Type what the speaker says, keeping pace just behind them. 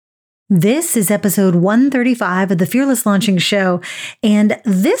This is episode 135 of the Fearless Launching Show. And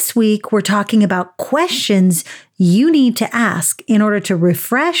this week, we're talking about questions you need to ask in order to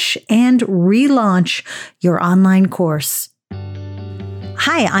refresh and relaunch your online course.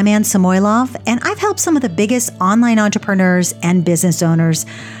 Hi, I'm Ann Samoilov, and I've helped some of the biggest online entrepreneurs and business owners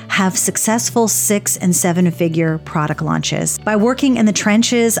have successful 6- and 7-figure product launches. By working in the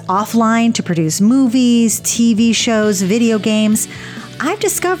trenches offline to produce movies, TV shows, video games, I've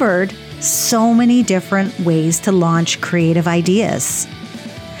discovered so many different ways to launch creative ideas.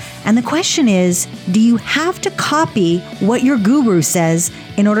 And the question is, do you have to copy what your guru says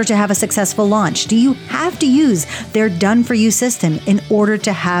in order to have a successful launch? Do you have to use their done-for-you system in order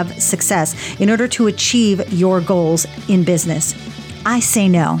to have success, in order to achieve your goals in business? I say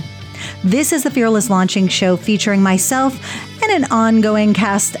no. This is the Fearless Launching Show featuring myself and an ongoing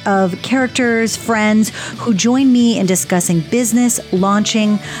cast of characters, friends who join me in discussing business,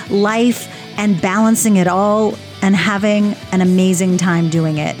 launching, life, and balancing it all and having an amazing time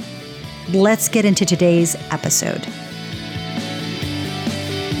doing it. Let's get into today's episode.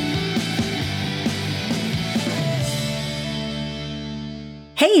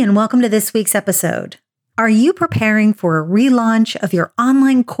 Hey, and welcome to this week's episode. Are you preparing for a relaunch of your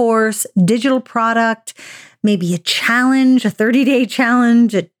online course, digital product, maybe a challenge, a 30-day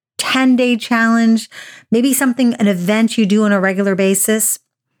challenge, a 10-day challenge, maybe an event you do on a regular basis?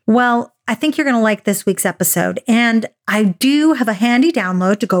 Well, I think you're going to like this week's episode. And I do have a handy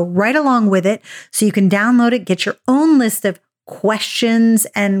download to go right along with it. So you can download it, get your own list of questions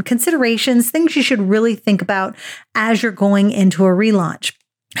and considerations, things you should really think about as you're going into a relaunch.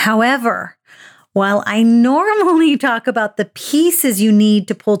 However, while I normally talk about the pieces you need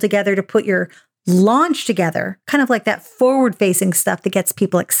to pull together to put your launch together, kind of like that forward-facing stuff that gets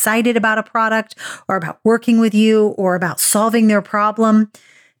people excited about a product or about working with you or about solving their problem,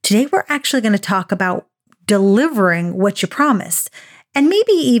 today we're actually going to talk about delivering what you promised and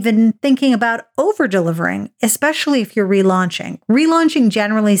maybe even thinking about over-delivering, especially if you're relaunching. Relaunching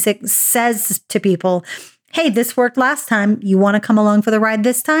generally says to people, hey, this worked last time. You want to come along for the ride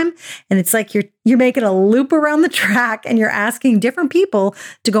this time? And it's like you're making a loop around the track and you're asking different people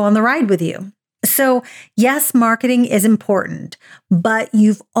to go on the ride with you. So yes, marketing is important, but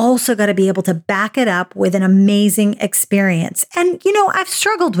you've also got to be able to back it up with an amazing experience. And, I've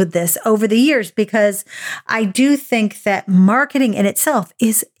struggled with this over the years because I do think that marketing in itself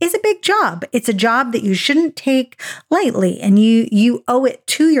is a big job. It's a job that you shouldn't take lightly, and you owe it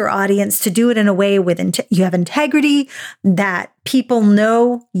to your audience to do it in a way you have integrity, that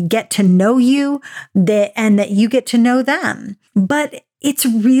people get to know you, and that you get to know them. But it's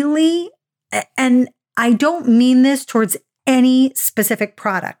really, and I don't mean this towards any specific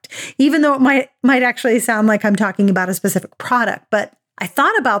product, even though it might actually sound like I'm talking about a specific product. But I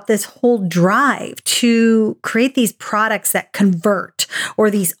thought about this whole drive to create these products that convert, or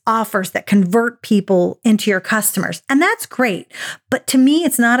these offers that convert people into your customers. And that's great. But to me,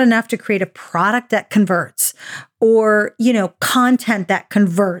 it's not enough to create a product that converts or, content that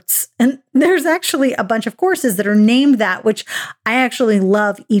converts. And there's actually a bunch of courses that are named that, which I actually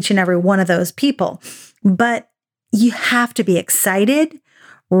love each and every one of those people. But you have to be excited,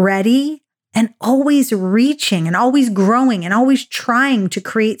 ready, and always reaching and always growing and always trying to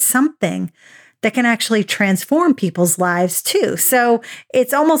create something that can actually transform people's lives too. So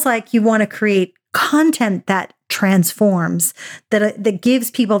it's almost like you want to create content that transforms, that gives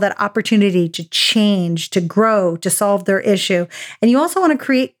people that opportunity to change, to grow, to solve their issue. And you also want to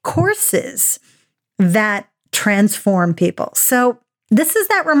create courses that transform people. So this is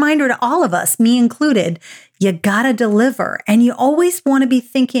that reminder to all of us, me included, you got to deliver. And you always want to be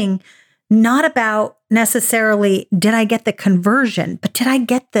thinking not about necessarily, did I get the conversion, but did I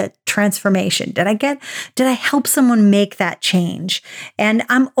get the transformation? Did I help someone make that change? And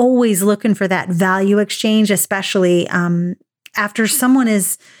I'm always looking for that value exchange, especially after someone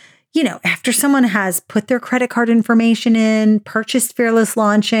has put their credit card information in, purchased Fearless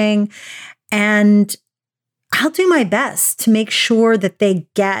Launching, and I'll do my best to make sure that they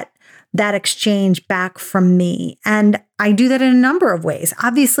get that exchange back from me. And I do that in a number of ways.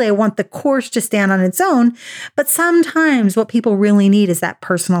 Obviously, I want the course to stand on its own, but sometimes what people really need is that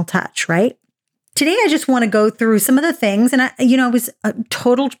personal touch, right? Today, I just want to go through some of the things, and I was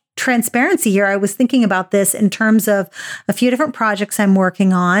total transparency here. I was thinking about this in terms of a few different projects I'm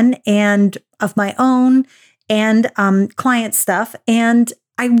working on and of my own and client stuff. And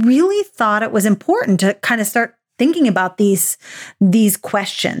I really thought it was important to kind of start thinking about these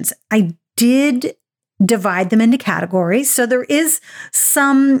questions. I did divide them into categories. So there's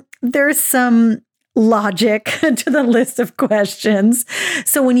some logic to the list of questions.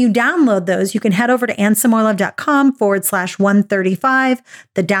 So when you download those, you can head over to annesamorelove.com/135.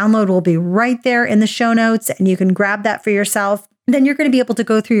 The download will be right there in the show notes, and you can grab that for yourself. Then you're going to be able to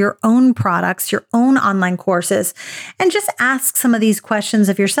go through your own products, your own online courses, and just ask some of these questions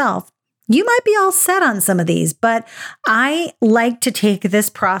of yourself. You might be all set on some of these, but I like to take this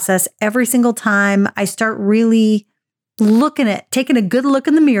process every single time I start really looking at, taking a good look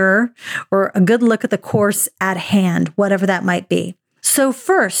in the mirror or a good look at the course at hand, whatever that might be. So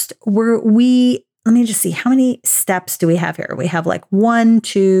first, let me just see, how many steps do we have here? We have like 1,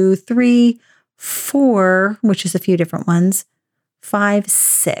 2, 3, 4, which is a few different ones, 5,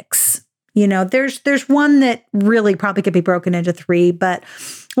 6. There's one that really probably could be broken into 3, but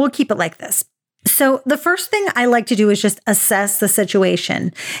we'll keep it like this. So the first thing I like to do is just assess the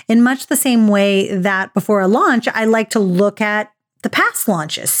situation in much the same way that before a launch, I like to look at the past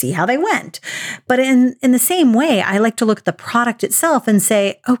launches, see how they went. But in the same way, I like to look at the product itself and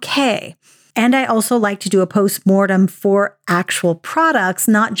say, okay. And I also like to do a postmortem for actual products,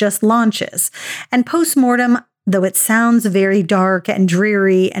 not just launches. And postmortem, though it sounds very dark and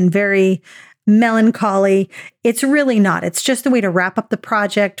dreary and very melancholy, it's really not. It's just a way to wrap up the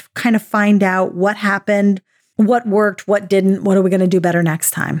project, kind of find out what happened, what worked, what didn't, what are we going to do better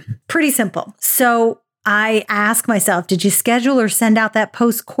next time. Pretty simple. So I ask myself, did you schedule or send out that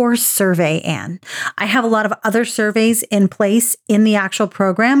post-course survey, Anne? I have a lot of other surveys in place in the actual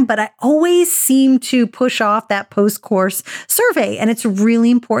program, but I always seem to push off that post-course survey. And it's really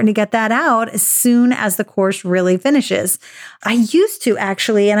important to get that out as soon as the course really finishes. I used to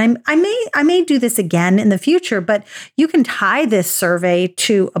actually, and I may do this again in the future, but you can tie this survey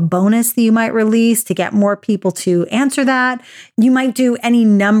to a bonus that you might release to get more people to answer that. You might do any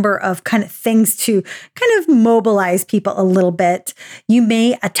number of kind of things to kind of mobilize people a little bit. You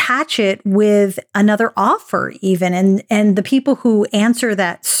may attach it with another offer even, and the people who answer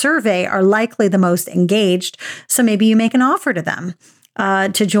that survey are likely the most engaged. So maybe you make an offer to them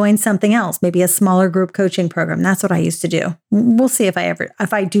to join something else, maybe a smaller group coaching program. That's what I used to do. We'll see if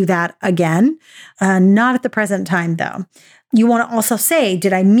I do that again. Not at the present time though. You want to also say,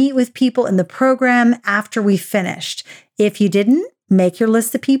 did I meet with people in the program after we finished? If you didn't, make your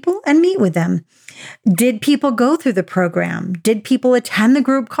list of people and meet with them. Did people go through the program? Did people attend the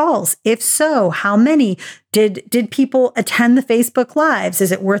group calls? If so, how many? Did people attend the Facebook Lives?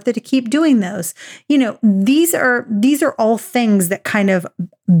 Is it worth it to keep doing those? These are all things that kind of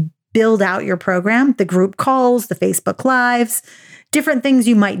build out your program, the group calls, the Facebook Lives, different things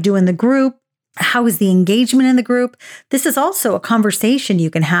you might do in the group. How is the engagement in the group? This is also a conversation you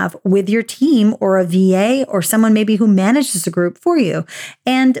can have with your team or a VA or someone maybe who manages the group for you.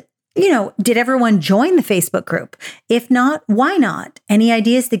 And, did everyone join the Facebook group? If not, why not? Any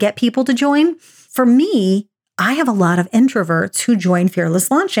ideas to get people to join? For me, I have a lot of introverts who join Fearless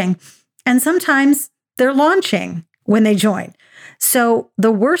Launching, and sometimes they're launching when they join. So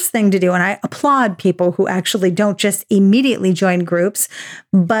the worst thing to do, and I applaud people who actually don't just immediately join groups,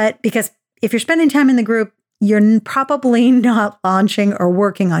 but because if you're spending time in the group, you're probably not launching or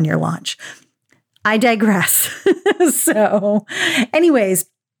working on your launch. I digress. So anyways,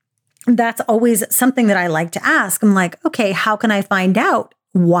 that's always something that I like to ask. I'm like, okay, how can I find out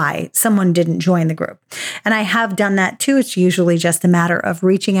why someone didn't join the group? And I have done that too. It's usually just a matter of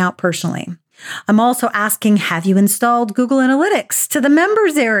reaching out personally. I'm also asking, have you installed Google Analytics to the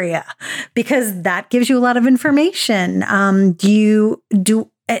members area? Because that gives you a lot of information. And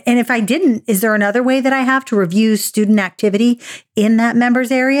if I didn't, is there another way that I have to review student activity in that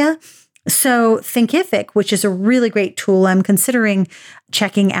members area? So Thinkific, which is a really great tool I'm considering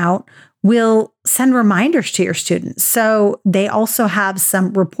checking out, will send reminders to your students. So they also have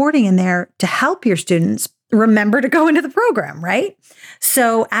some reporting in there to help your students remember to go into the program, right?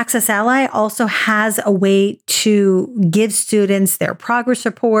 So Access Ally also has a way to give students their progress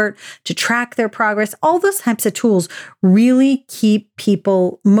report, to track their progress. All those types of tools really keep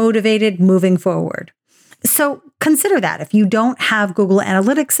people motivated moving forward. So consider that. If you don't have Google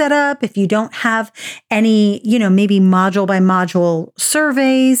Analytics set up, if you don't have any, maybe module by module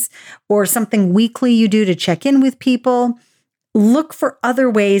surveys or something weekly you do to check in with people, look for other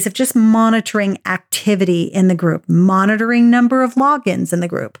ways of just monitoring activity in the group, monitoring number of logins in the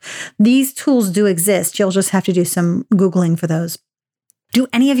group. These tools do exist. You'll just have to do some Googling for those. Do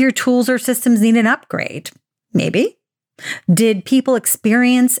any of your tools or systems need an upgrade? Maybe. Did people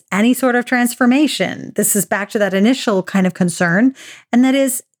experience any sort of transformation? This is back to that initial kind of concern. And that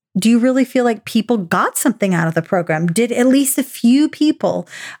is, do you really feel like people got something out of the program? Did at least a few people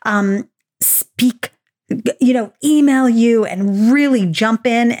speak email you and really jump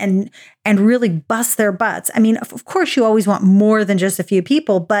in and really bust their butts. I mean, of course, you always want more than just a few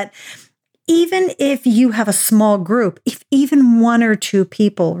people, but even if you have a small group, if even one or two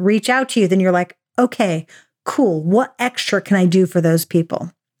people reach out to you, then you're like, okay, cool. What extra can I do for those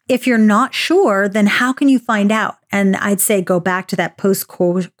people? If you're not sure, then how can you find out? And I'd say go back to that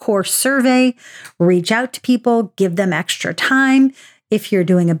post-course survey, reach out to people, give them extra time. If you're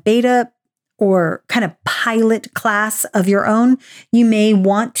doing a beta or kind of pilot class of your own, you may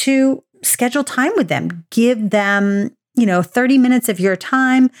want to schedule time with them. Give them, 30 minutes of your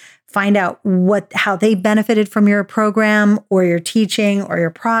time. Find out how they benefited from your program or your teaching or your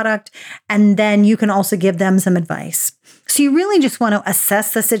product. And then you can also give them some advice. So you really just want to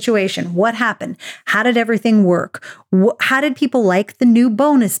assess the situation. What happened? How did everything work? How did people like the new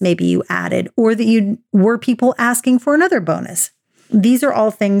bonus maybe you added, or that were people asking for another bonus? These are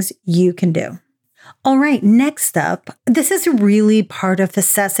all things you can do. All right, next up, this is really part of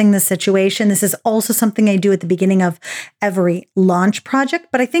assessing the situation. This is also something I do at the beginning of every launch project,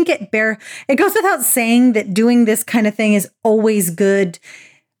 but I think it goes without saying that doing this kind of thing is always good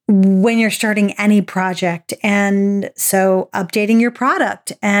when you're starting any project. And so updating your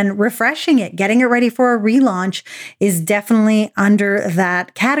product and refreshing it, getting it ready for a relaunch is definitely under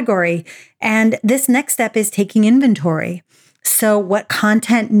that category. And this next step is taking inventory. So what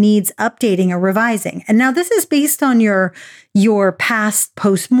content needs updating or revising? And now this is based on your past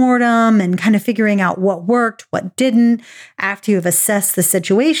postmortem and kind of figuring out what worked, what didn't. After you've assessed the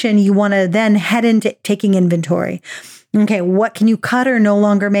situation, you want to then head into taking inventory. Okay, what can you cut or no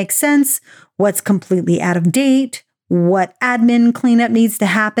longer make sense? What's completely out of date? What admin cleanup needs to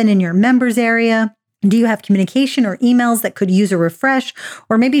happen in your members area? Do you have communication or emails that could use a refresh,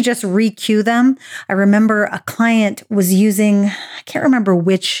 or maybe just re-queue them? I remember a client was using, I can't remember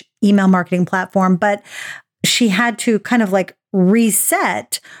which email marketing platform, but she had to kind of like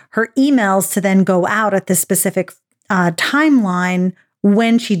reset her emails to then go out at this specific timeline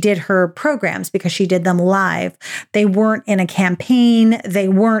when she did her programs, because she did them live. They weren't in a campaign. They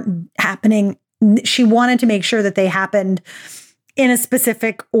weren't happening. She wanted to make sure that they happened in a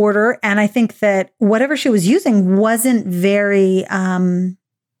specific order. And I think that whatever she was using wasn't very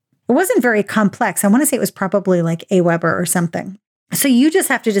complex. I want to say it was probably like Aweber or something. So you just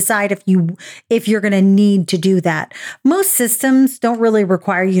have to decide if you're going to need to do that. Most systems don't really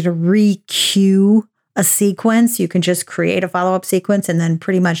require you to re-queue a sequence. You can just create a follow-up sequence and then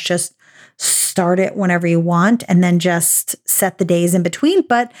pretty much just start it whenever you want and then just set the days in between.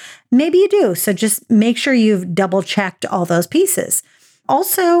 But maybe you do. So just make sure you've double checked all those pieces.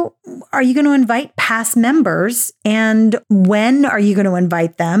 Also, are you going to invite past members, and when are you going to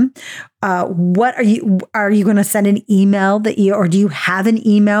invite them? What are you going to send an email or do you have an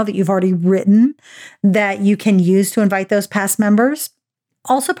email that you've already written that you can use to invite those past members?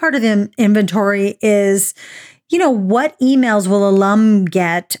 Also, part of the inventory is, what emails will alum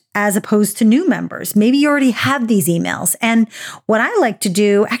get as opposed to new members? Maybe you already have these emails. And what I like to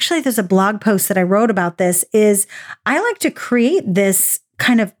do, actually, there's a blog post that I wrote about this, is I like to create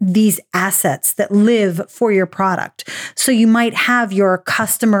these assets that live for your product. So you might have your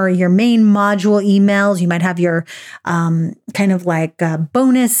customer, your main module emails. You might have your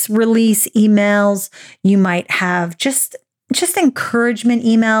bonus release emails. You might have just encouragement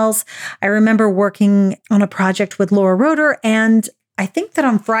emails. I remember working on a project with Laura Roeder, and I think that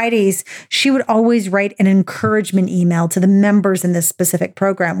on Fridays, she would always write an encouragement email to the members in this specific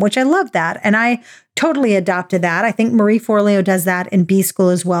program, which I love that. And I totally adopted that. I think Marie Forleo does that in B School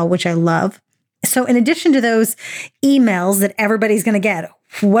as well, which I love. So in addition to those emails that everybody's going to get,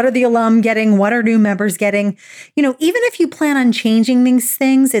 what are the alum getting? What are new members getting? Even if you plan on changing these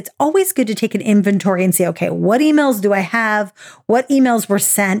things, it's always good to take an inventory and say, okay, what emails do I have? What emails were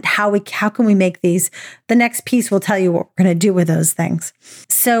sent? How can we make these? The next piece will tell you what we're going to do with those things.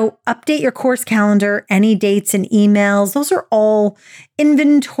 So update your course calendar, any dates and emails. Those are all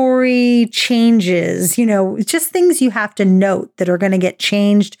inventory changes, just things you have to note that are going to get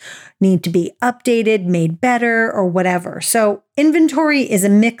changed, need to be updated, made better, or whatever. So inventory is a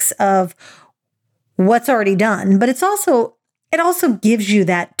mix of what's already done, but it also gives you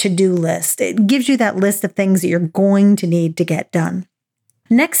that to-do list. It gives you that list of things that you're going to need to get done.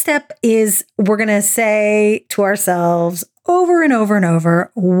 Next step is we're going to say to ourselves over and over and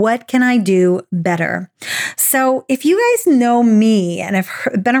over, what can I do better? So if you guys know me and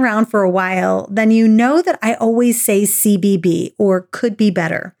have been around for a while, then you know that I always say CBB, or could be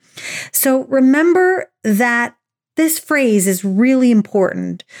better. So remember that this phrase is really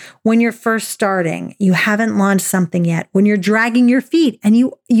important when you're first starting. You haven't launched something yet. When you're dragging your feet and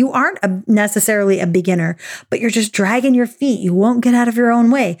you aren't necessarily a beginner, but you're just dragging your feet. You won't get out of your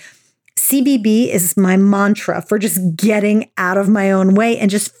own way. CBB is my mantra for just getting out of my own way and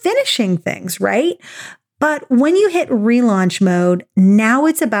just finishing things, right? But when you hit relaunch mode, now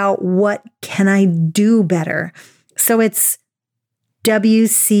it's about what can I do better? So it's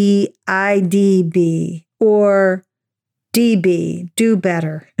WCIDB or DB, do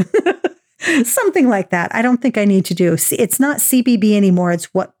better. Something like that. I don't think I need to do. It's not CBB anymore. It's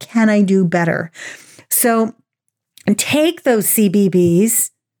what can I do better? So take those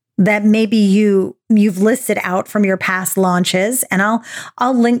CBBs that maybe you've listed out from your past launches. And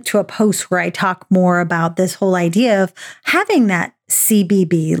I'll link to a post where I talk more about this whole idea of having that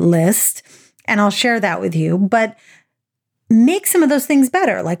CBB list. And I'll share that with you. But make some of those things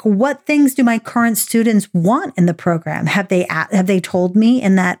better. Like, what things do my current students want in the program? Have they told me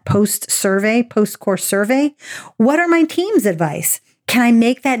in that post-course survey? What are my team's advice? Can I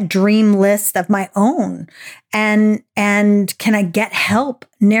make that dream list of my own? And can I get help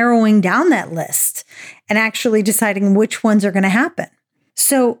narrowing down that list and actually deciding which ones are going to happen?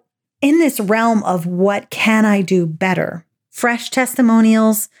 So in this realm of what can I do better? Fresh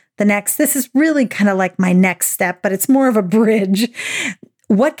testimonials, this is really kind of like my next step, but it's more of a bridge.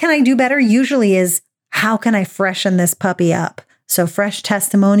 What can I do better? Usually is, how can I freshen this puppy up? So fresh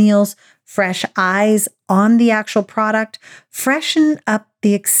testimonials, fresh eyes on the actual product, freshen up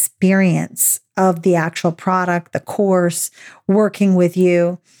the experience of the actual product, the course, working with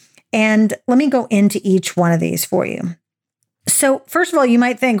you. And let me go into each one of these for you. So first of all, you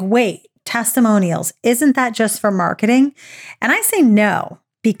might think, wait, testimonials, isn't that just for marketing? And I say no,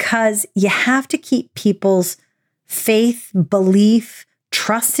 because you have to keep people's faith, belief,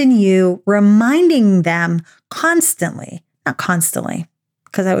 trust in you, reminding them constantly, not constantly,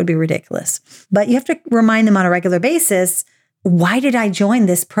 because that would be ridiculous, but you have to remind them on a regular basis, why did I join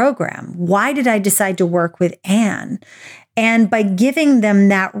this program? Why did I decide to work with Anne? And by giving them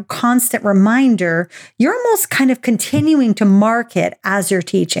that constant reminder, you're almost kind of continuing to market as you're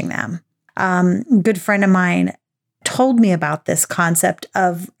teaching them. A good friend of mine told me about this concept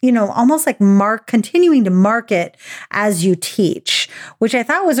of, almost like continuing to market as you teach, which I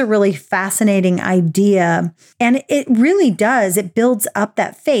thought was a really fascinating idea. And it really does. It builds up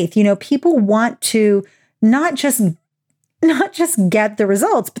that faith. People want to not just get the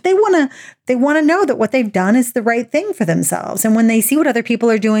results, but they want to know that what they've done is the right thing for themselves. And when they see what other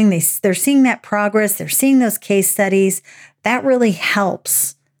people are doing, they're seeing that progress, they're seeing those case studies. That really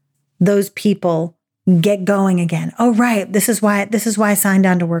helps those people get going again. Oh, right. This is why I signed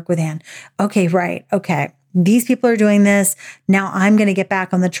on to work with Anne. Okay, right. Okay. These people are doing this. Now I'm going to get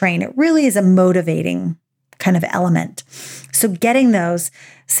back on the train. It really is a motivating kind of element. So getting those.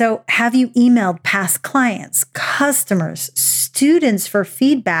 So have you emailed past clients, customers, students for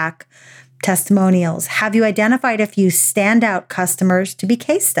feedback, testimonials? Have you identified a few standout customers to be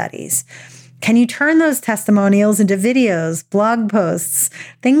case studies? Can you turn those testimonials into videos, blog posts,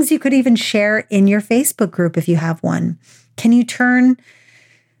 things you could even share in your Facebook group if you have one? Can you turn,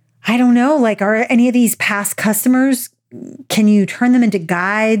 are any of these past customers, can you turn them into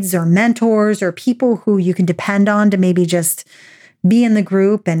guides or mentors or people who you can depend on to maybe just be in the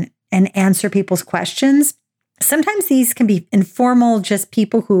group and answer people's questions? Sometimes these can be informal, just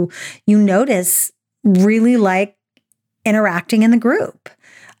people who you notice really like interacting in the group.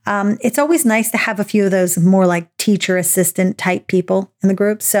 It's always nice to have a few of those more like teacher assistant type people in the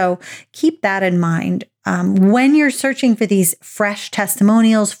group. So keep that in mind. When you're searching for these fresh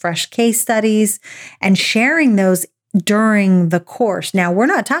testimonials, fresh case studies, and sharing those during the course. Now, we're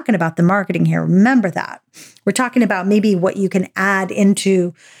not talking about the marketing here. Remember that. We're talking about maybe what you can add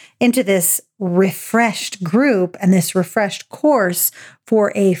into this refreshed group and this refreshed course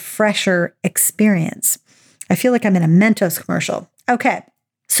for a fresher experience. I feel like I'm in a Mentos commercial. Okay.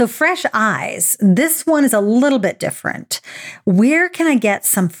 So fresh eyes, this one is a little bit different. Where can I get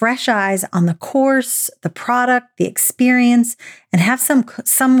some fresh eyes on the course, the product, the experience, and have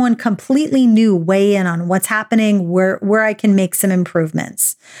someone completely new weigh in on what's happening, where I can make some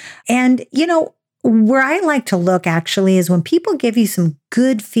improvements? And, where I like to look actually is when people give you some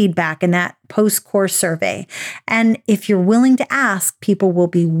good feedback in that post-course survey. And if you're willing to ask, people will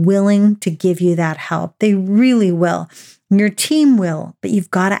be willing to give you that help. They really will. Your team will, but you've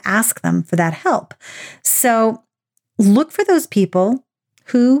got to ask them for that help. So look for those people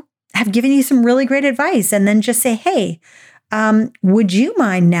who have given you some really great advice and then just say, hey, would you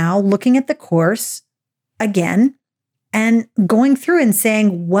mind now looking at the course again and going through and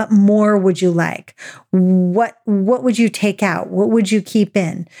saying, what more would you like? What would you take out? What would you keep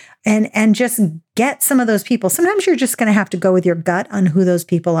in? And just get some of those people. Sometimes you're just going to have to go with your gut on who those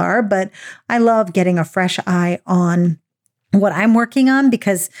people are. But I love getting a fresh eye on what I'm working on,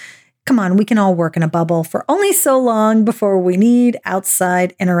 because come on, we can all work in a bubble for only so long before we need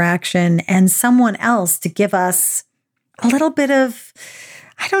outside interaction and someone else to give us a little bit of,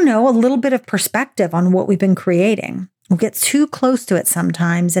 a little bit of perspective on what we've been creating. We'll get too close to it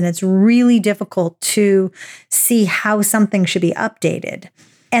sometimes, and it's really difficult to see how something should be updated.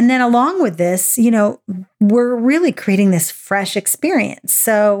 And then along with this, we're really creating this fresh experience.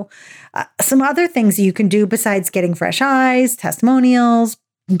 So some other things you can do besides getting fresh eyes, testimonials,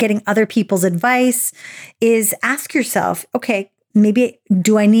 getting other people's advice is ask yourself, okay, maybe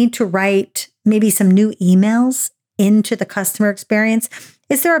do I need to write maybe some new emails into the customer experience?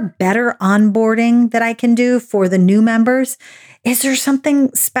 Is there a better onboarding that I can do for the new members? Is there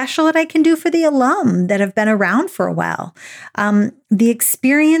something special that I can do for the alum that have been around for a while? The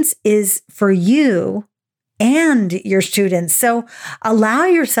experience is for you and your students. So allow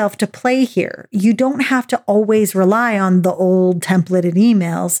yourself to play here. You don't have to always rely on the old templated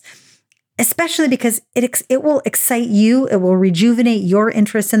emails, especially because it will excite you. It will rejuvenate your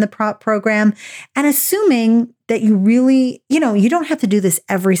interest in the program. And assuming that you really, you don't have to do this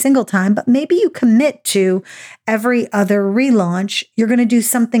every single time, but maybe you commit to every other relaunch, you're going to do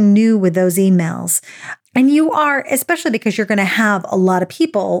something new with those emails. And you are, especially because you're going to have a lot of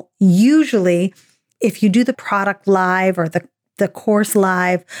people, usually if you do the product live or the course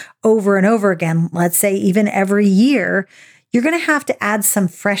live over and over again, let's say even every year, you're going to have to add some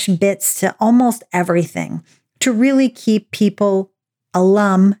fresh bits to almost everything to really keep people,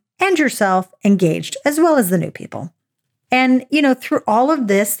 alum, and yourself engaged, as well as the new people. And, through all of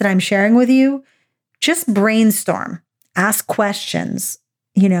this that I'm sharing with you, just brainstorm, ask questions.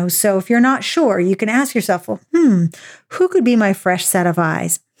 So if you're not sure, you can ask yourself, well, who could be my fresh set of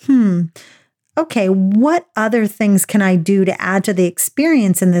eyes? Okay, what other things can I do to add to the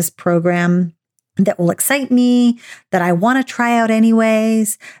experience in this program that will excite me, that I want to try out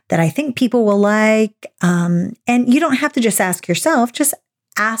anyways, that I think people will like? And you don't have to just ask yourself, just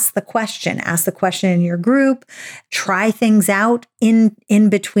ask the question in your group, try things out in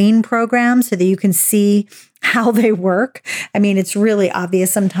between programs so that you can see how they work. I mean, it's really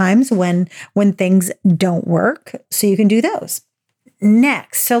obvious sometimes when things don't work, so you can do those.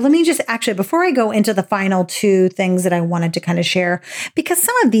 Next, so let me just before I go into the final two things that I wanted to kind of share, because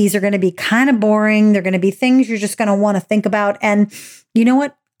some of these are going to be kind of boring. They're going to be things you're just going to want to think about. And you know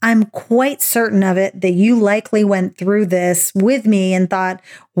what? I'm quite certain of it that you likely went through this with me and thought,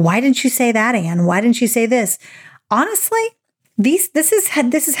 why didn't you say that, Anne? Why didn't you say this? Honestly, this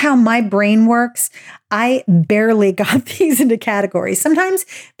is how my brain works. I barely got these into categories. Sometimes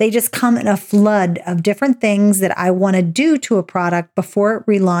they just come in a flood of different things that I want to do to a product before it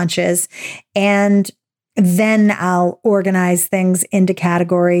relaunches. And then I'll organize things into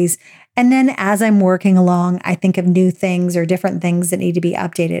categories. And then as I'm working along, I think of new things or different things that need to be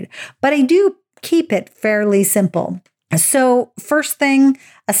updated. But I do keep it fairly simple. So first thing,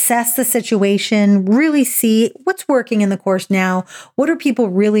 assess the situation, really see what's working in the course now. What are people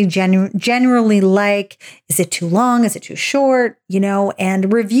really generally like? Is it too long? Is it too short?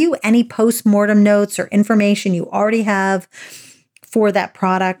 And review any post-mortem notes or information you already have for that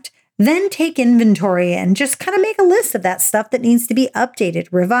product. Then take inventory and just kind of make a list of that stuff that needs to be updated,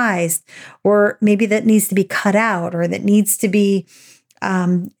 revised, or maybe that needs to be cut out, or that needs to be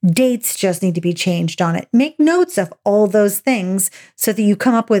dates just need to be changed on it. Make notes of all those things so that you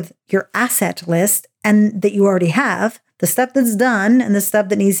come up with your asset list and that you already have, the stuff that's done and the stuff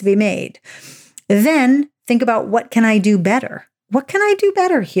that needs to be made. Then think about, what can I do better? What can I do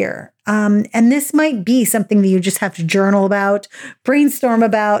better here? And this might be something that you just have to journal about, brainstorm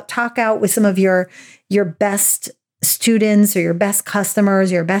about, talk out with some of your best students or your best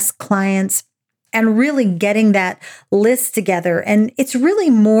customers, your best clients, and really getting that list together. And it's really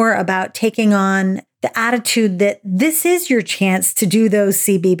more about taking on the attitude that this is your chance to do those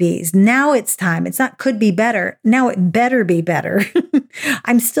CBBs. Now it's time. It's not could be better. Now it better be better.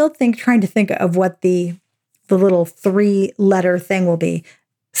 I'm still trying to think of what the little 3-letter thing will be.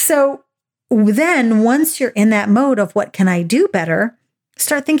 So then once you're in that mode of what can I do better,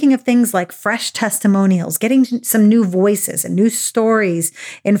 start thinking of things like fresh testimonials, getting some new voices and new stories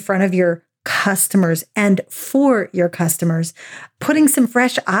in front of your customers and for your customers, putting some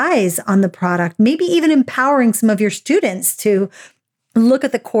fresh eyes on the product, maybe even empowering some of your students to look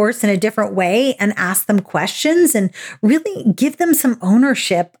at the course in a different way and ask them questions and really give them some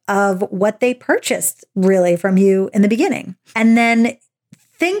ownership of what they purchased really from you in the beginning. And then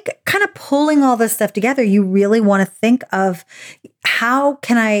think, kind of pulling all this stuff together, you really want to think of how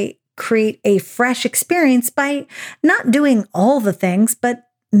can I create a fresh experience by not doing all the things, but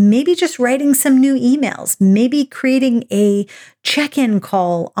maybe just writing some new emails, maybe creating a check-in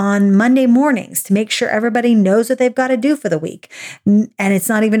call on Monday mornings to make sure everybody knows what they've got to do for the week. And it's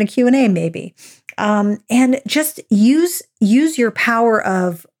not even a Q&A maybe. And just use your power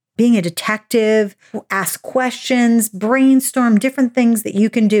of being a detective, ask questions, brainstorm different things that you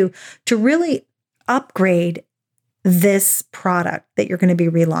can do to really upgrade this product that you're going to be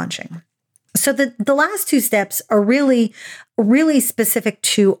relaunching. So the last two steps are really specific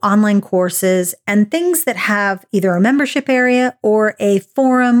to online courses and things that have either a membership area or a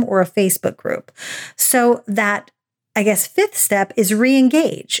forum or a Facebook group. So that, I guess, fifth step is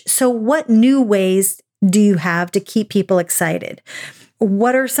re-engage. So what new ways do you have to keep people excited?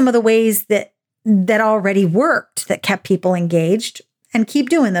 What are some of the ways that already worked that kept people engaged? And keep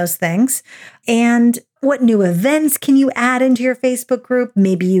doing those things. And what new events can you add into your Facebook group?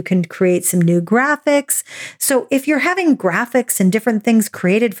 Maybe you can create some new graphics. So if you're having graphics and different things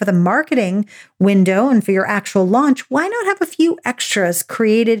created for the marketing window and for your actual launch, why not have a few extras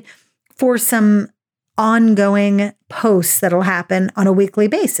created for some ongoing posts that'll happen on a weekly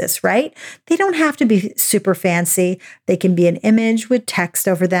basis, right? They don't have to be super fancy. They can be an image with text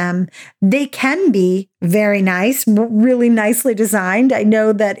over them. They can be very nice, really nicely designed. I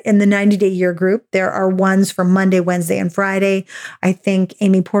know that in the 90-Day Year group, there are ones for Monday, Wednesday, and Friday. I think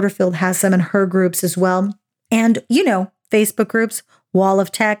Amy Porterfield has some in her groups as well. And, Facebook groups, wall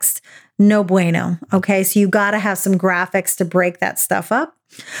of text, no bueno. Okay, so you got to have some graphics to break that stuff up.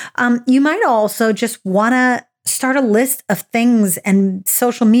 You might also just want to start a list of things and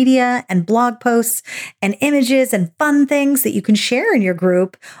social media and blog posts and images and fun things that you can share in your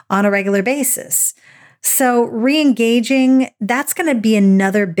group on a regular basis. So re-engaging, that's going to be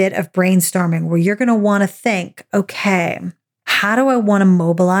another bit of brainstorming where you're going to want to think, okay, how do I want to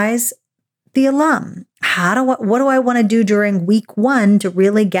mobilize the alum? What do I want to do during week 1 to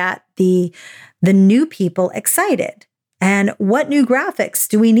really get the new people excited? And what new graphics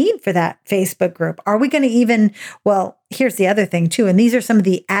do we need for that Facebook group? Are we going to here's the other thing too. And these are some of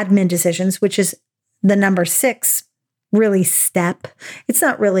the admin decisions, which is the number 6, really step. It's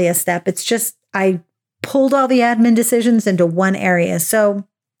not really a step. It's just, I pulled all the admin decisions into one area. So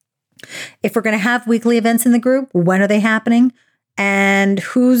if we're going to have weekly events in the group, when are they happening? And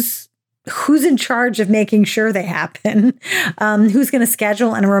who's in charge of making sure they happen? Who's going to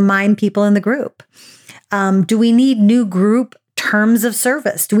schedule and remind people in the group? Do we need new group terms of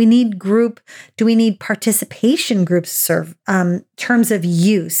service? Do we need participation groups terms of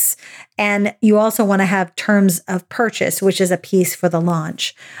use? And you also want to have terms of purchase, which is a piece for the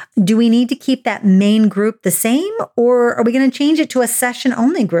launch. Do we need to keep that main group the same, or are we going to change it to a session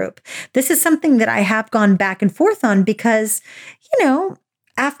only group? This is something that I have gone back and forth on because,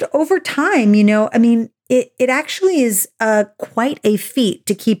 over time, it actually is quite a feat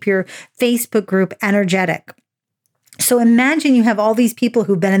to keep your Facebook group energetic. So imagine you have all these people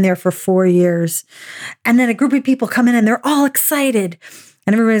who've been in there for 4 years, and then a group of people come in and they're all excited.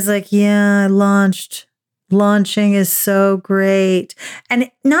 And everybody's like, yeah, I launched. Launching is so great.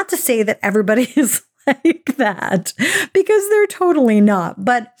 And not to say that everybody is like that, because they're totally not.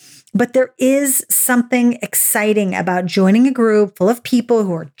 But there is something exciting about joining a group full of people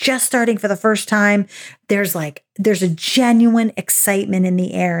who are just starting for the first time. There's a genuine excitement in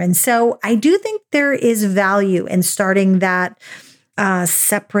the air. And so I do think there is value in starting that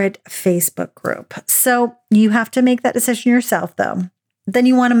separate Facebook group. So you have to make that decision yourself, though. Then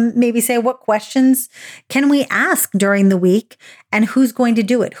you want to maybe say, what questions can we ask during the week, and who's going to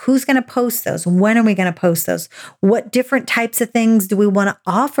do it? Who's going to post those? When are we going to post those? What different types of things do we want to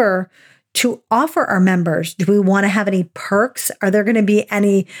offer our members? Do we want to have any perks? Are there going to be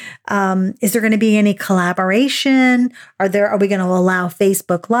any, is there going to be any collaboration? Are we going to allow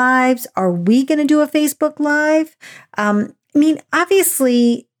Facebook Lives? Are we going to do a Facebook Live?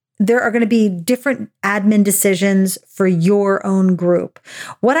 Obviously, there are going to be different admin decisions for your own group.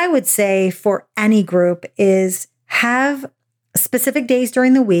 What I would say for any group is have specific days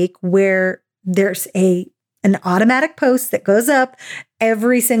during the week where there's an automatic post that goes up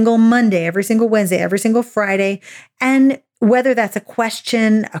every single Monday, every single Wednesday, every single Friday. And whether that's a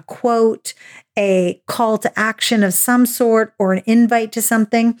question, a quote, a call to action of some sort, or an invite to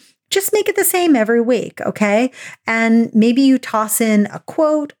something, just make it the same every week, okay? And maybe you toss in a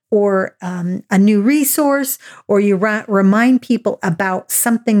quote or a new resource, or you remind people about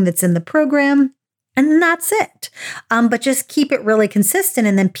something that's in the program, and that's it. But just keep it really consistent,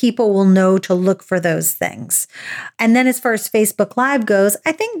 and then people will know to look for those things. And then as far as Facebook Live goes,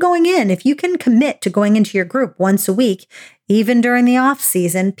 I think if you can commit to going into your group once a week, even during the off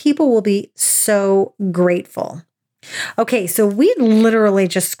season, people will be so grateful. Okay, so we literally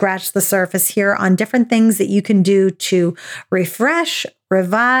just scratched the surface here on different things that you can do to refresh,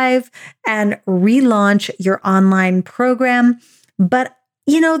 revive, and relaunch your online program. But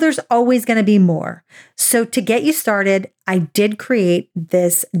there's always going to be more. So to get you started, I did create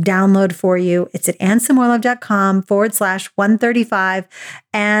this download for you. It's at annesamoilov.com/135.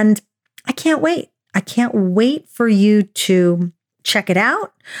 And I can't wait. I can't wait for you to check it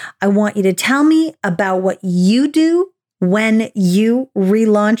out. I want you to tell me about what you do when you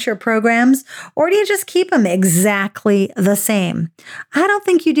relaunch your programs, or do you just keep them exactly the same? I don't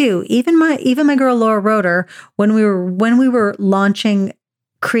think you do. Even my girl Laura Roeder, when we were launching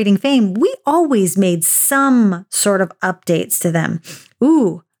Creating Fame, we always made some sort of updates to them.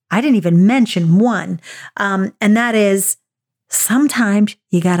 Ooh, I didn't even mention one, and that is sometimes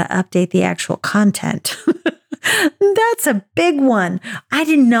you got to update the actual content. That's a big one. I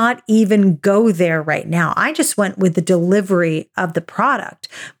did not even go there right now. I just went with the delivery of the product.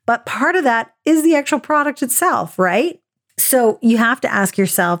 But part of that is the actual product itself, right? So you have to ask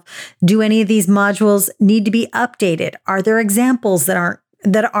yourself, do any of these modules need to be updated? Are there examples that are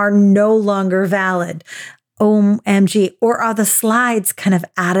no longer valid? OMG. Or are the slides kind of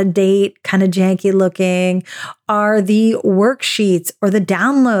out of date, kind of janky looking? Are the worksheets or the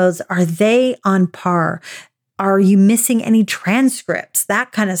downloads, are they on par? Are you missing any transcripts?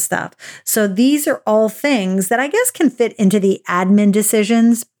 That kind of stuff. So these are all things that I guess can fit into the admin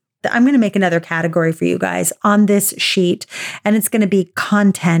decisions. I'm going to make another category for you guys on this sheet, and it's going to be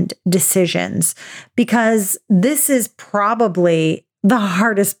content decisions, because this is probably the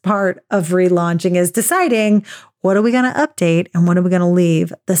hardest part of relaunching, is deciding what are we going to update and what are we going to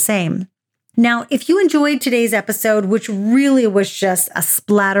leave the same. Now, if you enjoyed today's episode, which really was just a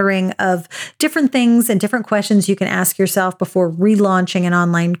splattering of different things and different questions you can ask yourself before relaunching an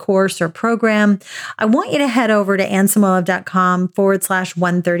online course or program, I want you to head over to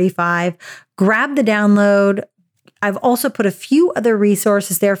annesamoilov.com/135, grab the download. I've also put a few other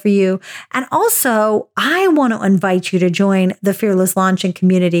resources there for you. And also, I want to invite you to join the Fearless Launching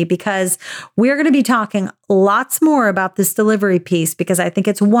community, because we're going to be talking lots more about this delivery piece, because I think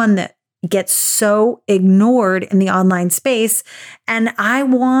it's one that gets so ignored in the online space. And I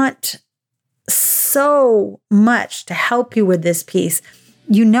want so much to help you with this piece.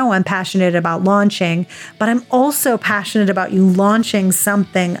 I'm passionate about launching, but I'm also passionate about you launching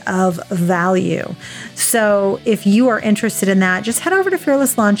something of value. So if you are interested in that, just head over to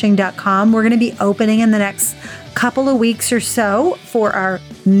fearlesslaunching.com. We're going to be opening in the next couple of weeks or so for our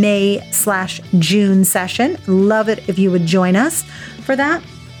May/June session. Love it if you would join us for that.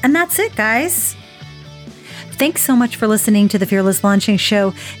 And that's it, guys. Thanks so much for listening to the Fearless Launching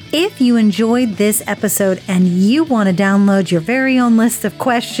Show. If you enjoyed this episode and you want to download your very own list of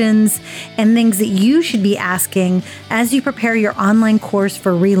questions and things that you should be asking as you prepare your online course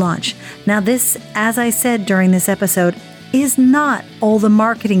for relaunch. Now, this, as I said during this episode, is not all the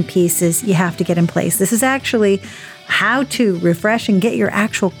marketing pieces you have to get in place. This is actually how to refresh and get your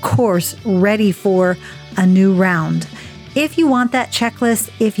actual course ready for a new round. If you want that checklist,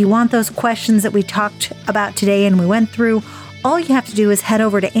 if you want those questions that we talked about today and we went through, all you have to do is head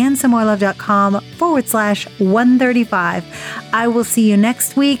over to annesamoilov.com/135. I will see you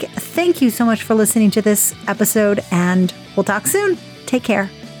next week. Thank you so much for listening to this episode, and we'll talk soon. Take care.